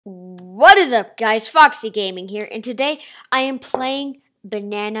What is up, guys? Foxy Gaming here, and today I am playing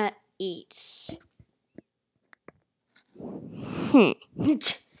Banana Eats.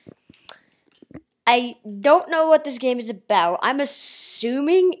 I don't know what this game is about. I'm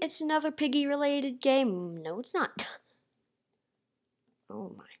assuming it's another piggy-related game. No, it's not.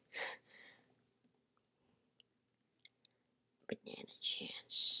 Oh my. Banana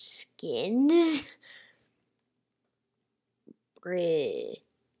Chance skins. Bruh.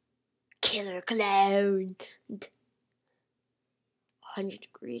 Killer clown. 100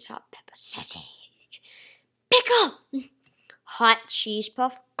 degrees hot pepper sausage. Pickle! Hot cheese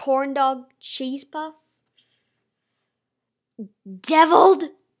puff. Corn dog cheese puff. Deviled.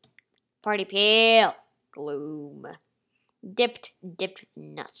 Party peel. Gloom. Dipped with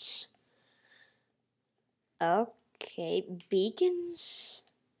nuts. Okay, beacons?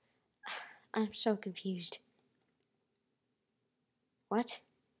 I'm so confused. What?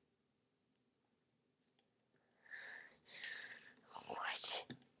 What?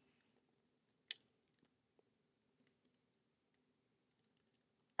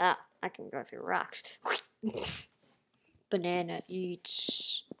 Ah, I can go through rocks. Banana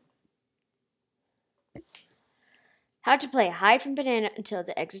Eats. How to play. Hide from banana until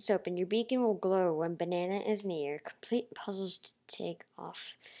the exit's open. Your beacon will glow when banana is near. Complete puzzles to take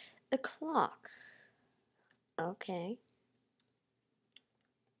off the clock. Okay.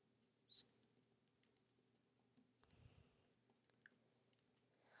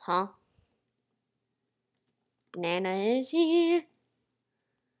 Huh? Banana is here.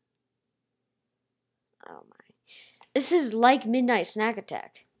 Oh my. This is like Midnight Snack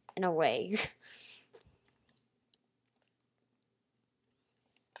Attack, in a way.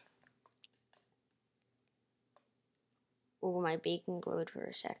 Oh, my beacon glowed for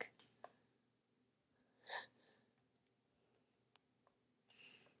a sec.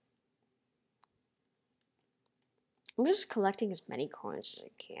 I'm just collecting as many coins as I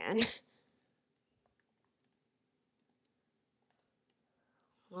can.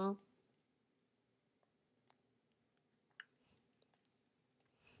 Well.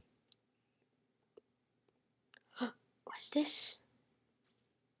 What's this?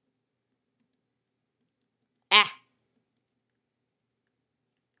 Ah!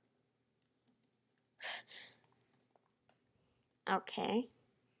 Okay.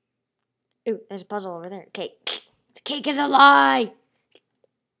 Ooh, there's a puzzle over there. Cake. The cake is a lie!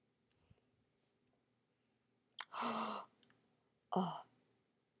 Oh.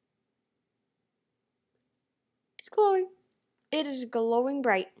 It's glowing. It is glowing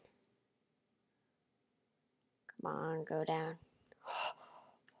bright. Come on, go down.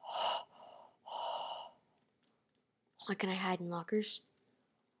 Like, can I hide in lockers?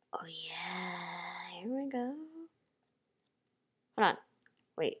 Oh yeah, here we go. Hold on.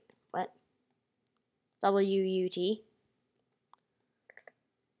 Wait, what? W-U-T?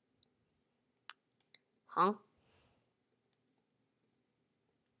 Huh?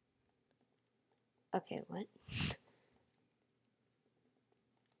 Okay, what?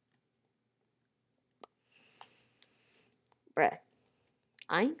 Bruh.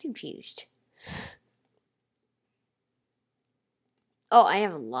 I'm confused. Oh, I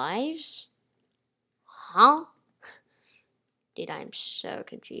have lives? Huh? Dude, I'm so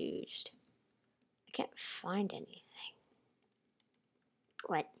confused. I can't find anything.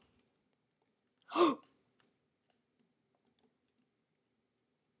 What?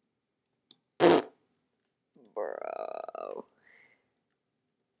 Bro.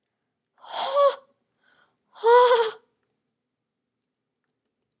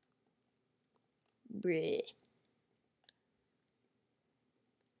 Bruh.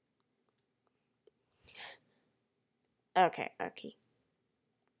 Okay.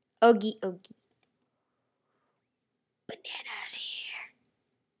 Ogie. Bananas here.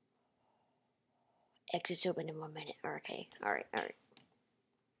 Exit's open in 1 minute. Okay. Alright.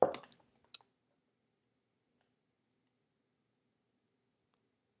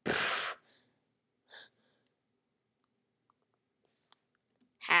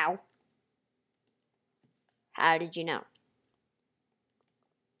 How? How did you know?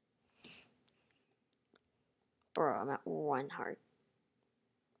 Bro, I'm at 1 heart.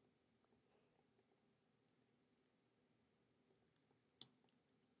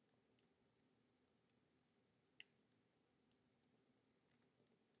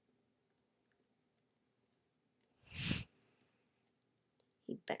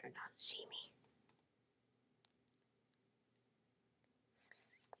 You better not see me.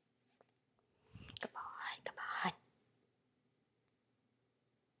 Come on.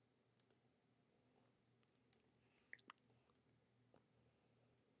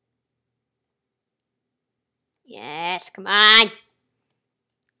 Yes, come on.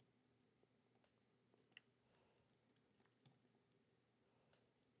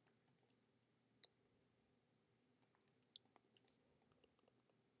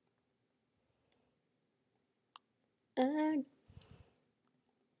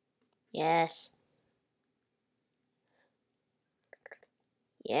 Yes.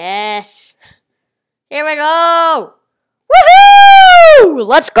 Yes. Here we go. Woohoo!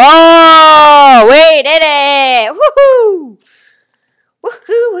 Let's go. We did it. Woohoo!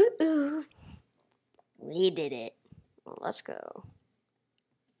 Woohoo! Woohoo! We did it. Let's go.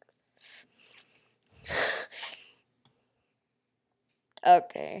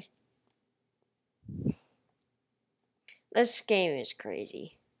 Okay. This game is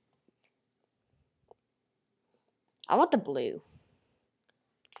crazy. I want the blue.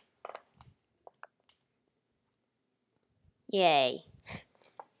 Yay.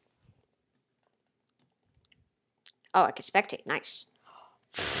 Oh, I can spectate. Nice.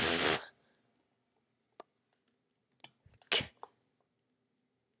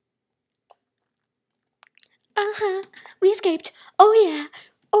 Uh-huh. We escaped. Oh, yeah.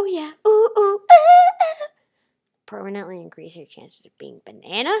 Oh, yeah. Ooh, ooh. Permanently increase your chances of being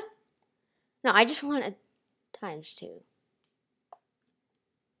banana? No, I just want a ×2.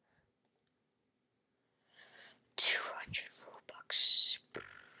 200 Robux.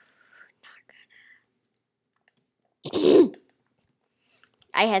 Not gonna.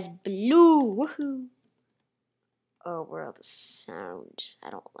 I has blue. Woohoo. Oh, world of sound. I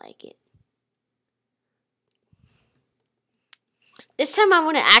don't like it. This time I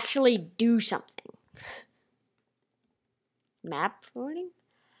want to actually do something. Map loading?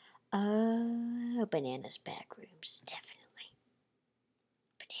 Bananas back rooms. Definitely.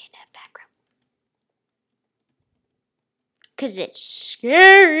 Banana back room. Because it's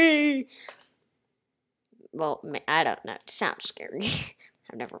scary. Well, I don't know. It sounds scary.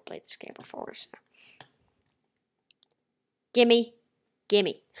 I've never played this game before, so. Gimme.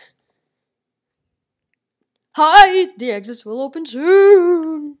 Gimme. Hi! The exits will open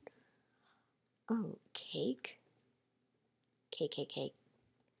soon! Oh, cake? Cake.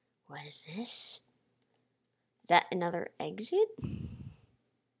 What is this? Is that another exit?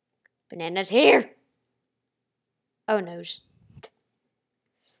 Banana's here! Oh, noes.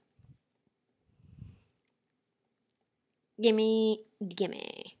 Gimme.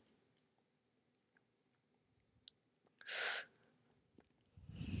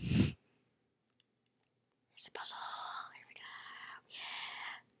 It's a puzzle. Here we go. Yeah.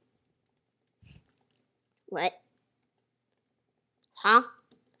 What? Huh?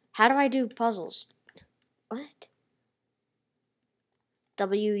 How do I do puzzles? What?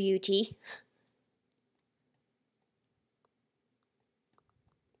 WUT?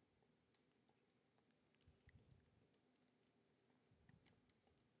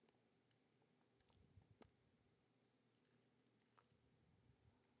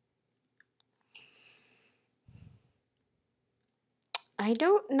 I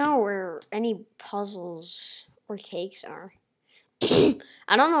don't know where any puzzles or cakes are. I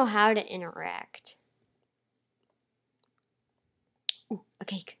don't know how to interact. Ooh, a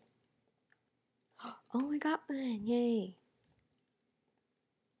cake. Oh, I got one. Yay.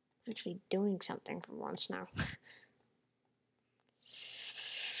 Actually doing something for once now.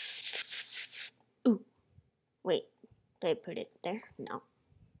 Ooh. Wait. Did I put it there? No.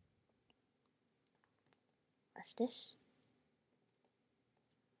 What's this?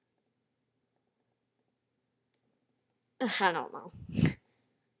 I don't know.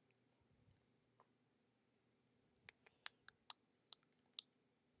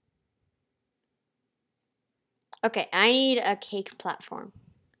 Okay, I need a cake platform.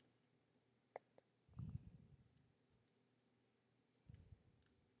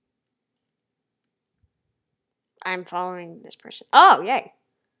 I'm following this person. Oh, yay.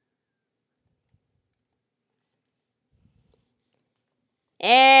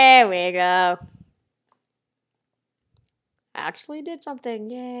 There we go. Actually did something.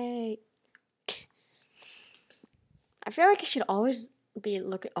 Yay. I feel like I should always be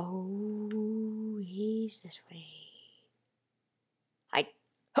looking. Oh, he's this way. I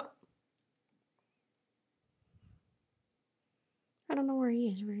don't know where he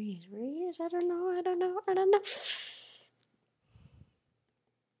is. I don't know.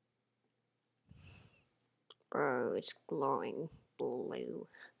 Bro, it's glowing blue.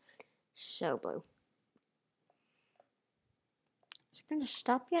 So blue. Is it gonna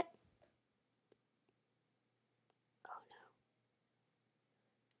stop yet? Oh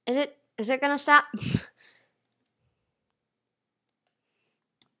no. Is it gonna stop?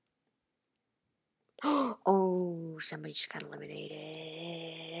 Oh, somebody just got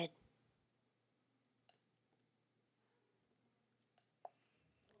eliminated.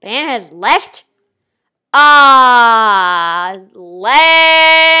 Banana has left. Ah, lame-o.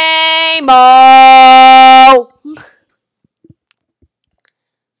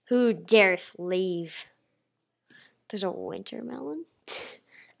 Who dareth leave? There's a winter melon,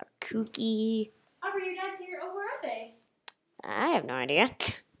 a cookie. Aubrey, your dad's here. Oh, where are they? I have no idea.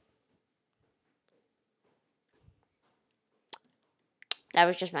 That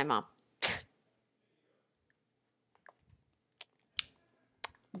was just my mom.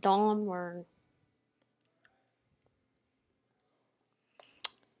 Don't worry.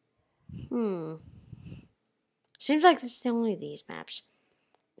 Seems like this is only these maps.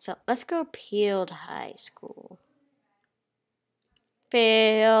 So let's go Peeled High School.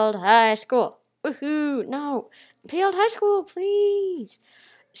 Peeled High School. Woohoo! No. Peeled High School, please.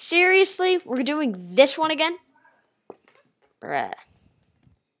 Seriously? We're doing this one again? Bruh.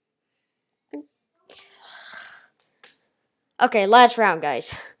 Okay, last round,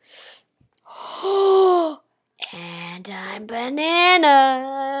 guys. And I'm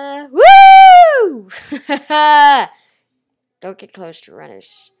Banana. Woo! Don't get close to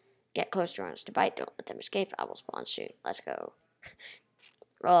runners. Get close to runners to bite. Don't let them escape. I will spawn soon. Let's go.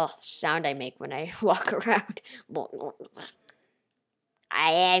 Oh, the sound I make when I walk around.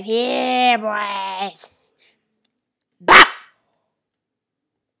 I am here, boys. Bop!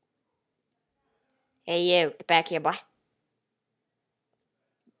 Hey, you. Get back here, boy.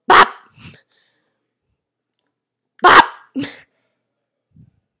 Bop! Bop!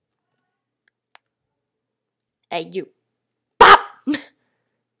 Hey, you. Bop! You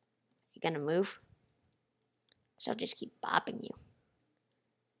gonna move? So I'll just keep bopping you.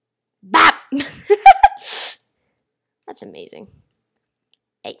 Bop! That's amazing.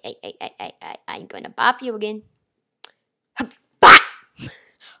 Hey, I'm gonna bop you again. Bop!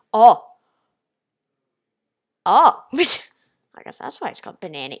 Oh. Oh. I guess that's why it's called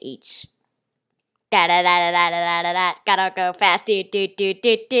Banana Eats. Da da da da da da da da. Gotta go fast. Do do do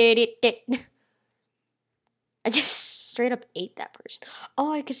do do do do. I just straight up ate that person.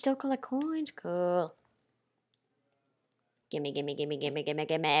 Oh, I can still collect coins. Cool. Gimme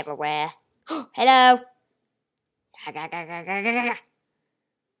everywhere. Hello.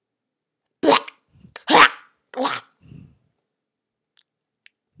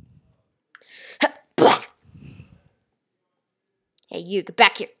 Hey, you, get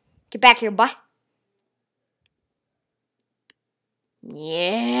back here. Get back here, boy.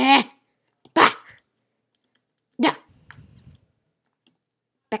 Yeah. Back. No.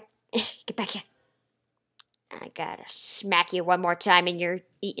 Back. Get back here. I gotta smack you one more time and you're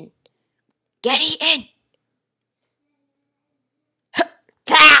eating. Get eaten.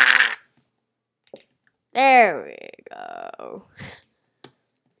 There we go.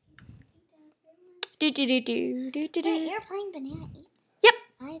 Wait, you're playing Banana Eats? Yep.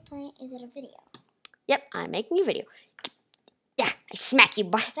 Is it a video? Yep, I'm making a video. Yeah, I smack you,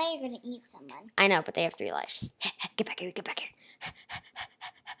 boy. I thought you were gonna eat someone. I know, but they have 3 lives. Get back here, get back here.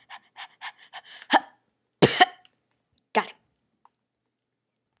 Got him.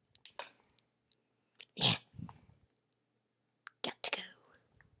 Yeah. Got to go.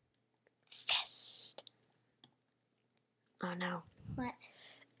 Fast. Oh no. What?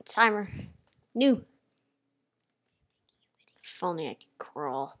 Timer. New. If only I could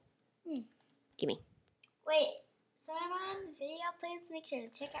crawl. Gimme. Wait, so am I on the video? Please make sure to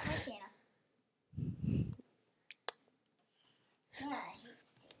check out my channel. I hate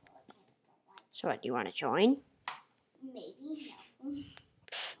this table. I don't like So what, do you want to join? Maybe, no.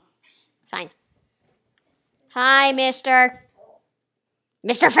 Fine. Hi, mister.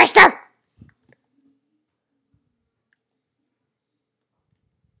 Mr. Fister!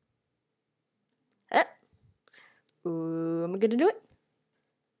 Ooh, I'm gonna do it.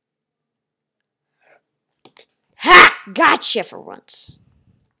 Ha! Gotcha for once.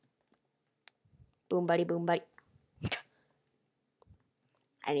 Boom, buddy, boom, buddy.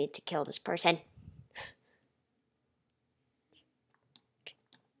 I need to kill this person.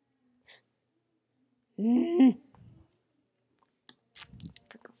 Go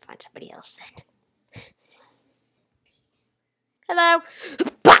find somebody else then. Hello.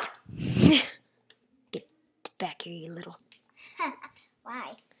 Get back here, you little.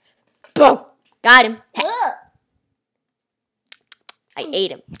 Why? Boom. Got him. Ugh. I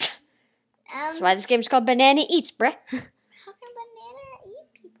ate him. That's why this game's called Banana Eats, bruh. How can banana eat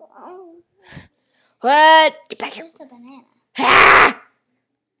people? Oh. What? Get back here. Just a banana. Ah!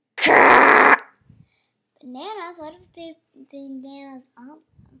 Bananas? What if they bananas on them?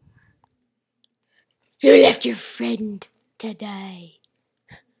 You left your friend to die.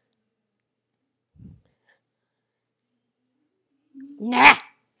 Nah.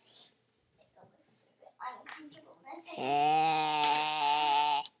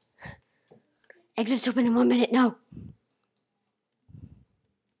 Exit's open in 1 minute. No.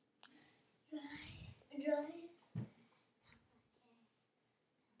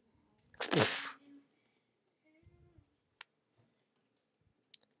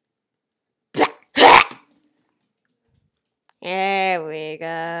 There we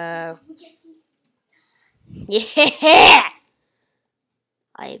go. Yeah.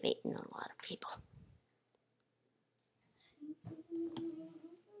 I've eaten a lot of people.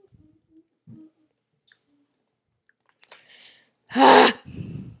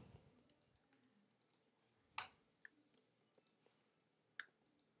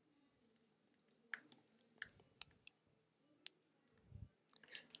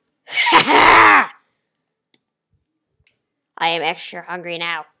 I am extra hungry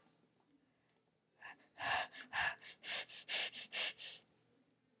now.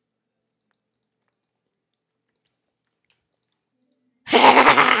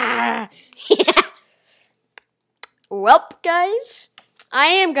 Well, guys, I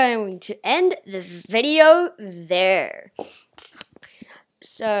am going to end the video there.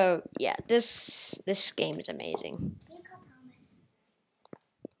 So, yeah, this game is amazing.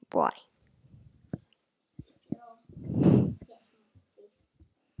 Why?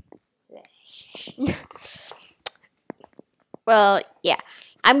 Well, yeah.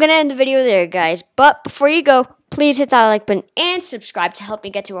 I'm going to end the video there, guys. But before you go, please hit that like button and subscribe to help me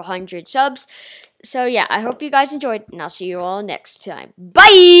get to 100 subs. So, yeah, I hope you guys enjoyed, and I'll see you all next time.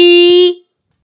 Bye!